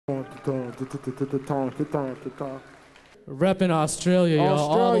Repping Australia, y'all,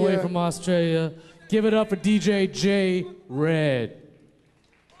 all the way from Australia. Give it up for DJ J Red.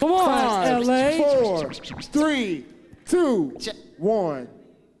 Come on, 5, LA. 4, 3, 2, 1.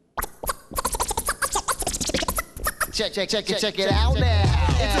 Check it out now.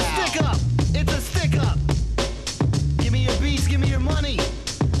 It's a stick up. It's a stick up. Give me your beats, give me your money.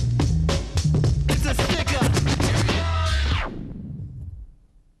 It's a stick up.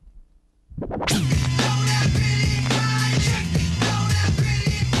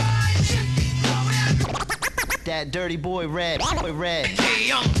 That dirty boy Red, Hey,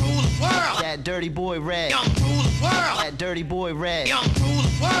 young rule the world. That dirty boy Red, Young rule the world. That dirty boy Red, Young rule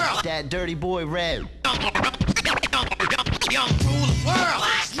the world. That dirty boy Red. Young rule the world.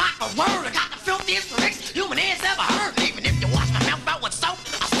 Last not a word. I got the filthiest lyrics human ears ever heard. Even if you wash my mouth out with soap,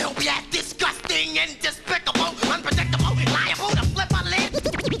 I'll still be as disgusting and despicable, unpredictable, liable to flip my lid.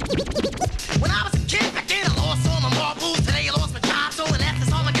 When I was a kid back then, I lost all my marbles. Today I lost my job, so in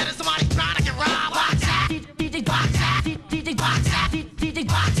essence all I get is somebody trying to get robbed. Box out, DJ box out, DJ box out, DJ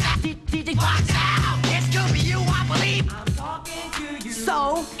box out, DJ box out. This could be you, I believe. I'm talking to you.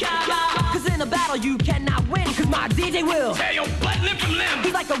 So, cause in a battle you cannot win, cause my DJ will tear your butt limb from limb.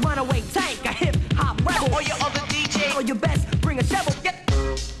 He's like a runaway tank, a hip hop rebel. Or your other DJ, or your best, bring a shovel. Get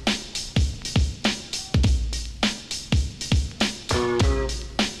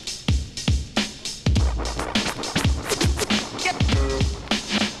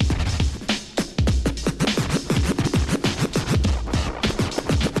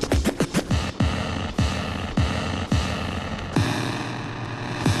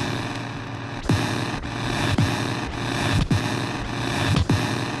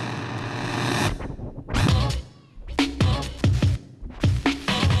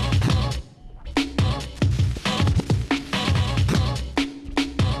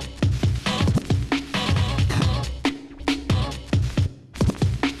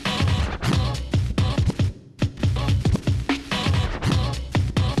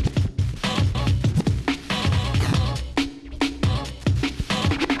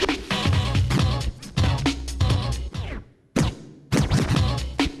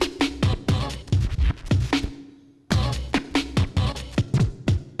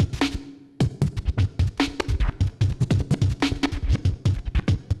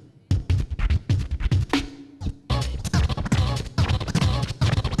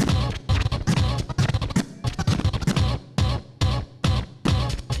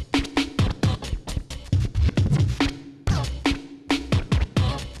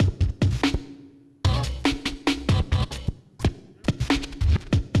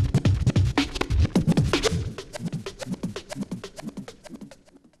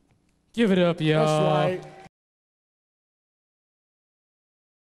Give it up, y'all. That's right.